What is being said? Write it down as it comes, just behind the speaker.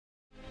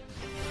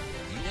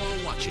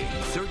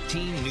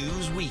13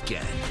 News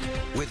Weekend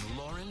with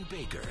Lauren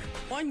Baker.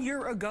 1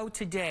 year ago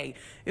today,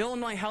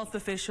 Illinois health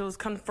officials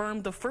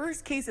confirmed the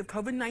first case of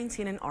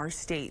COVID-19 in our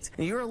state.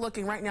 You're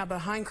looking right now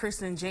behind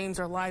Kristen and James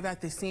are live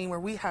at the scene where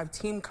we have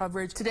team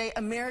coverage. Today,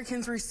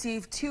 Americans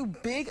received two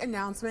big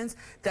announcements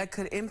that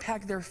could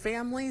impact their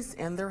families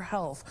and their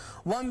health.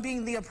 One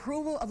being the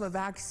approval of a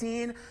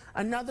vaccine,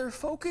 another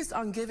focused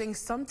on giving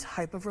some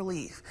type of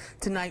relief.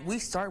 Tonight, we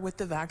start with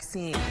the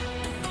vaccine.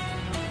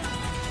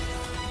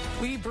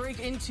 We break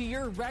into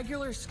your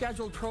regular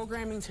scheduled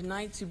programming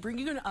tonight to bring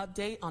you an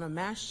update on a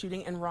mass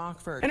shooting in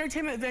Rockford.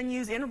 Entertainment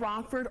venues in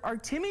Rockford are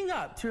teaming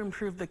up to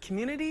improve the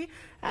community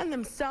and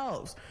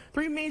themselves.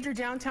 3 major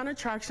downtown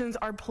attractions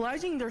are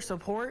pledging their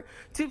support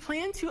to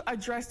plan to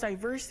address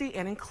diversity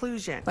and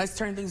inclusion. Let's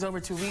turn things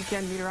over to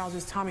weekend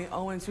meteorologist Tommy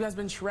Owens, who has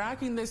been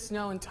tracking this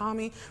snow. And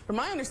Tommy, from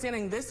my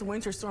understanding, this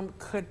winter storm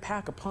could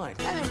pack a punch.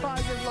 And in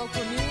positive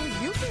local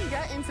news, you can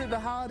get into the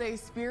holiday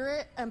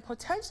spirit and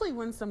potentially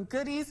win some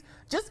goodies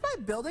just by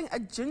building a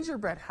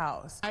gingerbread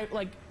house.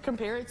 I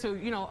compare it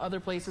to, other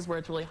places where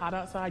it's really hot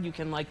outside. You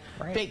can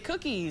bake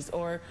cookies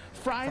or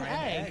fry an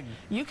egg.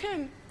 You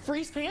can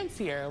freeze pants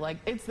here.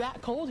 It's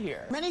that cold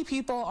here. Many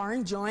people are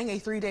enjoying a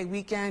 3-day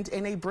weekend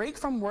and a break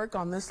from work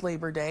on this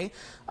Labor Day.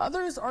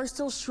 Others are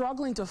still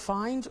struggling to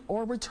find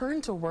or return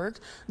to work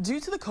due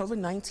to the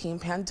COVID-19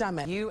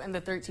 pandemic. You and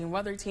the 13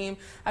 weather team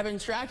have been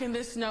tracking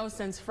this snow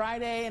since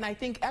Friday, and I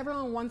think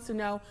everyone wants to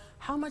know,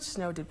 how much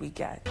snow did we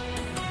get?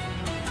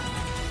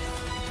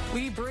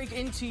 We break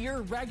into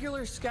your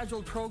regular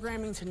scheduled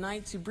programming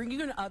tonight to bring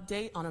you an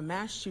update on a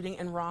mass shooting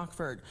in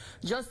Rockford.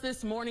 Just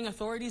this morning,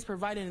 authorities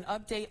provided an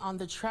update on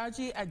the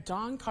tragedy at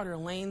Don Carter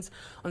Lanes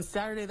on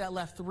Saturday that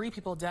left 3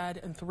 people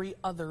dead and 3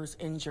 others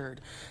injured.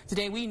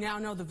 Today, we now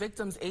know the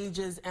victims'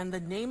 ages and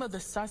the name of the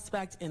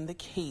suspect in the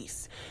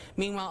case.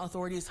 Meanwhile,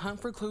 authorities hunt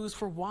for clues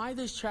for why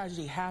this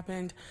tragedy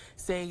happened,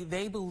 say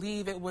they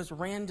believe it was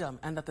random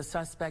and that the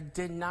suspect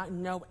did not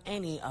know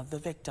any of the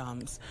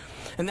victims.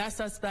 And that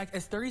suspect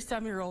is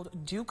 37-year-old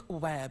Duke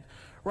Webb.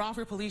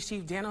 Rockford Police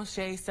Chief Dan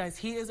O'Shea says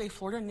he is a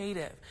Florida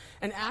native,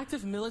 an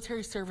active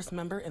military service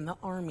member in the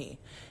Army.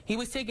 He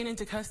was taken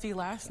into custody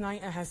last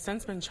night and has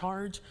since been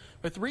charged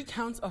with 3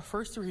 counts of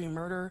first-degree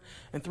murder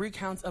and 3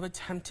 counts of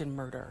attempted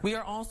murder. We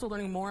are also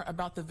learning more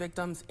about the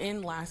victims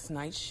in last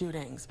night's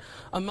shootings.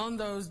 Among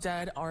those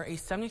dead are a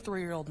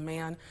 73-year-old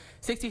man,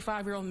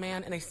 65-year-old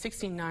man, and a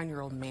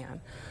 69-year-old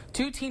man.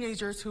 2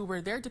 teenagers who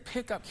were there to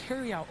pick up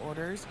carry-out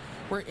orders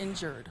were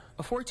injured.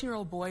 A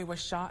 14-year-old boy was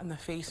shot in the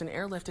face and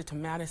airlifted to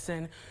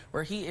Madison,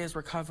 where he is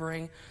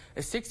recovering.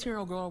 A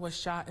 16-year-old girl was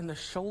shot in the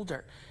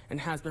shoulder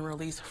and has been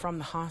released from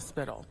the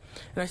hospital.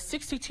 And a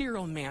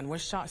 62-year-old man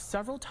was shot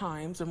several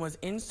times and was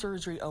in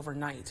surgery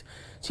overnight.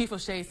 Chief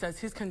O'Shea says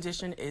his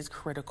condition is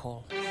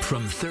critical.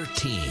 From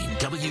 13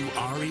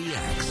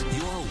 WREX,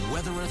 your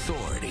weather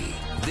authority,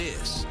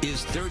 this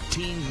is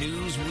 13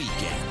 News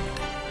Weekend.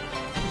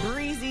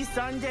 Breezy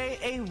Sunday,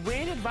 a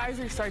wind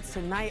advisory starts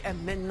tonight at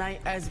midnight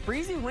as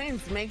breezy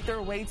winds make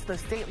their way to the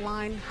state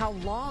line. How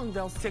long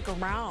they'll stick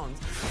around.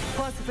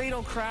 Plus, a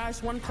fatal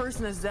crash. 1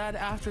 person is dead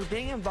after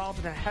being involved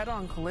in a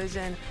head-on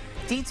collision.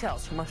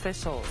 Details from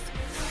officials.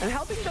 And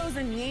helping those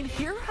in need,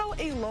 hear how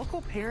a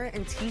local parent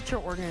and teacher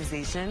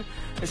organization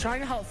is trying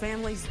to help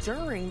families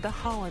during the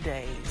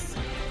holidays.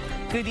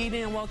 Good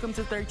evening and welcome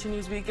to 13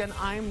 News Weekend.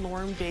 I'm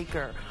Lauren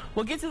Baker.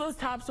 We'll get to those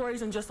top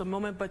stories in just a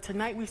moment, but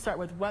tonight we start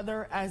with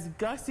weather as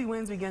gusty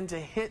winds begin to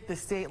hit the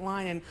state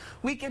line. And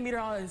weekend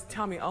meteorologist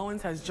Tommy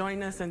Owens has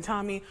joined us. And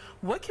Tommy,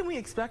 what can we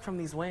expect from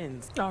these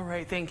winds? All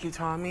right, thank you,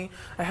 Tommy.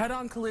 A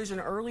head-on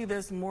collision early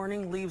this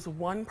morning leaves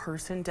 1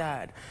 person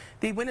dead.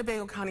 The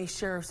Winnebago County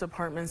Sheriff's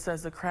Department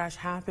says the crash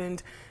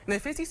happened in the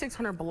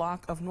 5600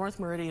 block of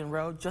North Meridian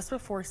Road just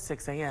before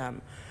 6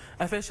 a.m.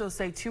 Officials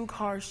say 2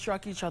 cars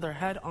struck each other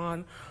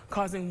head-on,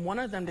 causing one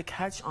of them to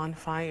catch on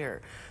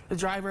fire. The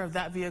driver of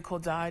that vehicle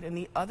died, and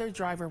the other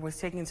driver was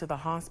taken to the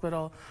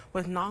hospital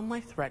with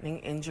non-life-threatening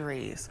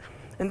injuries.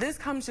 And this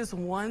comes just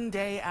 1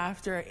 day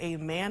after a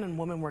man and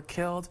woman were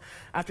killed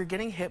after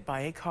getting hit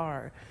by a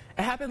car.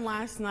 It happened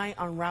last night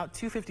on Route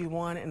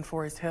 251 in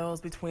Forest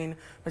Hills between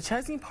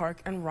McChesney Park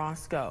and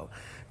Roscoe.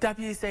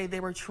 Deputies say they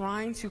were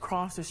trying to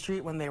cross the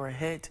street when they were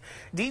hit.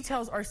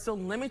 Details are still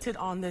limited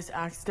on this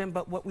accident,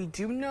 but what we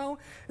do know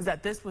is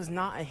that this was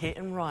not a hit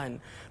and run.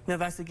 The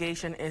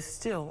investigation is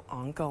still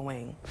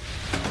ongoing.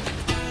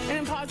 And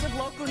in positive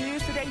local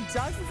news today,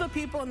 dozens of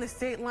people in the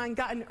state line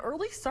got an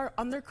early start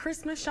on their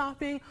Christmas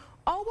shopping,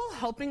 all while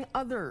helping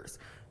others.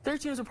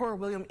 13 News reporter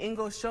William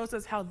Ingalls shows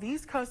us how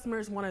these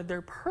customers wanted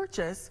their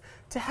purchase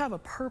to have a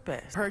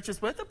purpose.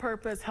 Purchase with a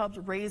Purpose helped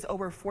raise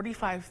over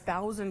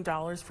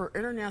 $45,000 for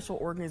international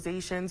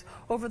organizations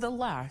over the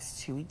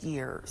last 2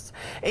 years.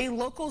 A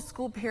local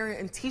school parent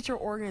and teacher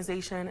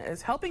organization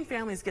is helping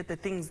families get the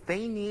things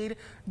they need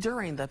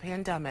during the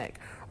pandemic.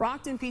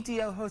 Rockton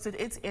PTO hosted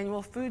its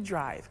annual food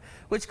drive,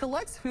 which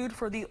collects food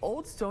for the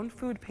Old Stone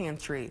Food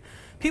Pantry.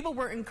 People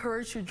were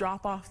encouraged to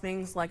drop off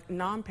things like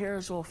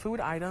non-perishable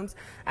food items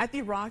at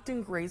the Rockton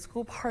Stockton Grade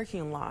School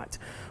parking lot.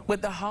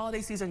 With the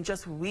holiday season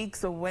just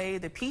weeks away,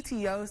 the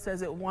PTO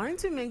says it wanted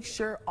to make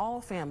sure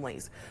all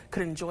families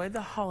could enjoy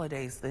the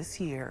holidays this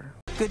year.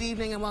 Good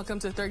evening and welcome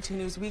to 13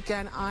 News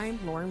Weekend.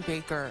 I'm Lauren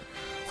Baker.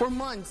 For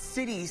months,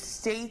 cities,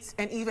 states,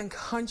 and even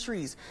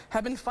countries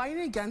have been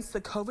fighting against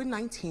the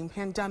COVID-19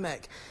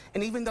 pandemic.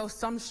 And even though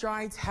some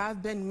strides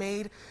have been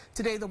made,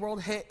 today the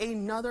world hit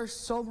another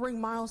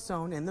sobering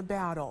milestone in the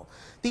battle.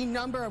 The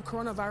number of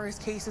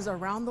coronavirus cases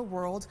around the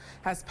world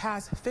has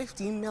passed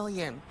 50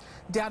 million.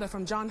 Data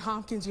from Johns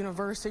Hopkins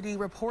University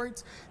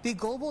reports the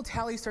global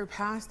tally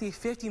surpassed the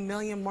 50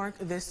 million mark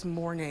this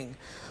morning.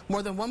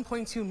 More than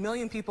 1.2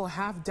 million people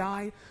have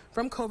died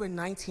from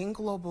COVID-19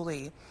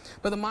 globally.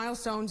 But the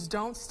milestones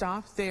don't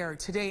stop there.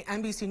 Today,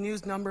 NBC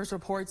News numbers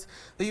reports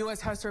the U.S.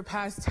 has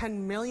surpassed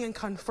 10 million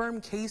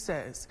confirmed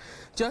cases.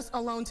 Just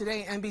alone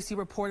today, NBC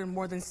reported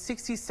more than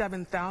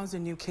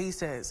 67,000 new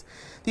cases.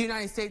 The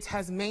United States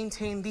has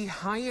maintained the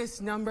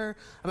highest number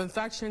of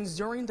infections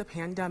during the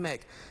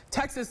pandemic.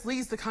 Texas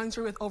leads the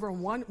country with over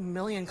 1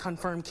 million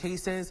confirmed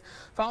cases,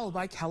 followed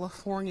by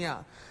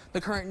California.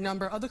 The current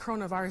number of the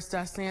coronavirus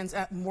deaths stands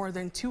at more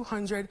than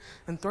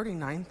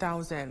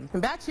 239,000.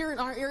 And back here in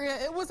our area,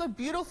 it was a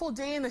beautiful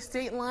day in the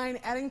state line,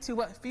 adding to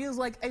what feels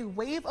like a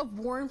wave of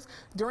warmth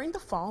during the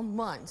fall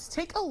months.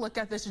 Take a look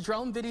at this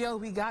drone video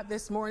we got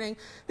this morning.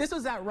 This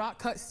was at Rock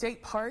Cut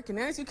State Park, and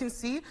as you can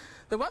see,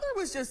 the weather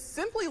was just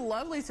simply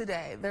lovely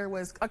today. There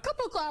was a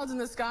couple of clouds in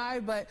the sky,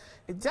 but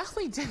it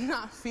definitely did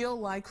not feel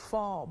like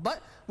fall.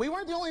 But we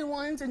weren't the only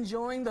ones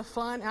enjoying the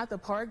fun at the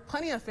park.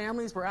 Plenty of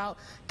families were out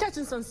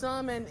catching some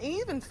sun and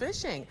even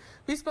fishing.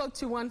 We spoke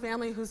to one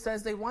family who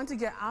says they want to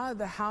get out of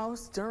the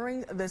house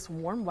during this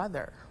warm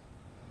weather.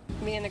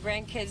 Me and the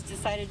grandkids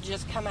decided to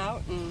just come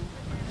out and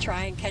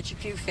try and catch a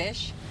few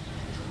fish.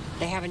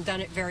 They haven't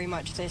done it very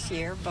much this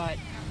year, but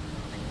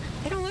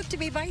they don't look to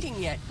be biting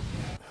yet.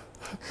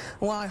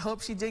 Well, I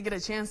hope she did get a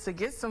chance to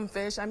get some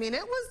fish. I mean,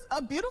 it was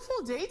a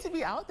beautiful day to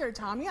be out there,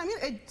 Tommy. I mean,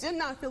 it did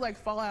not feel like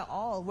fall at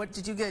all. What,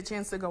 did you get a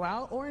chance to go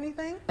out or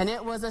anything? And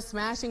it was a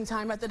smashing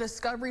time at the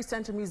Discovery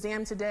Center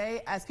Museum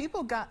today as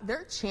people got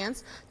their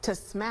chance to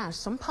smash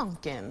some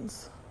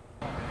pumpkins.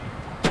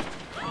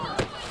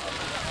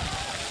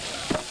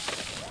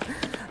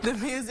 The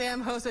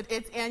museum hosted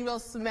its annual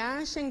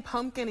Smashing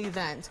Pumpkin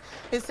event.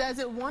 It says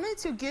it wanted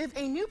to give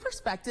a new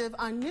perspective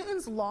on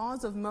Newton's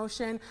laws of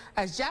motion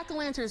as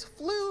jack-o'-lanterns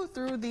flew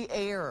through the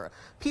air.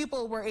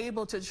 People were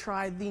able to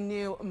try the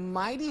new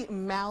Mighty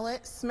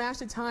Mallet,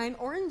 smash a tine,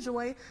 or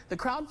enjoy the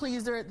crowd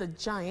pleaser, the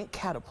giant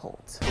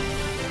catapult.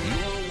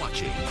 You're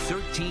watching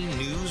 13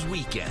 News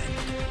Weekend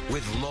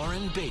with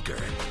Lauren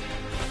Baker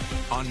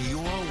on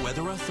your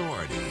Weather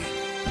Authority.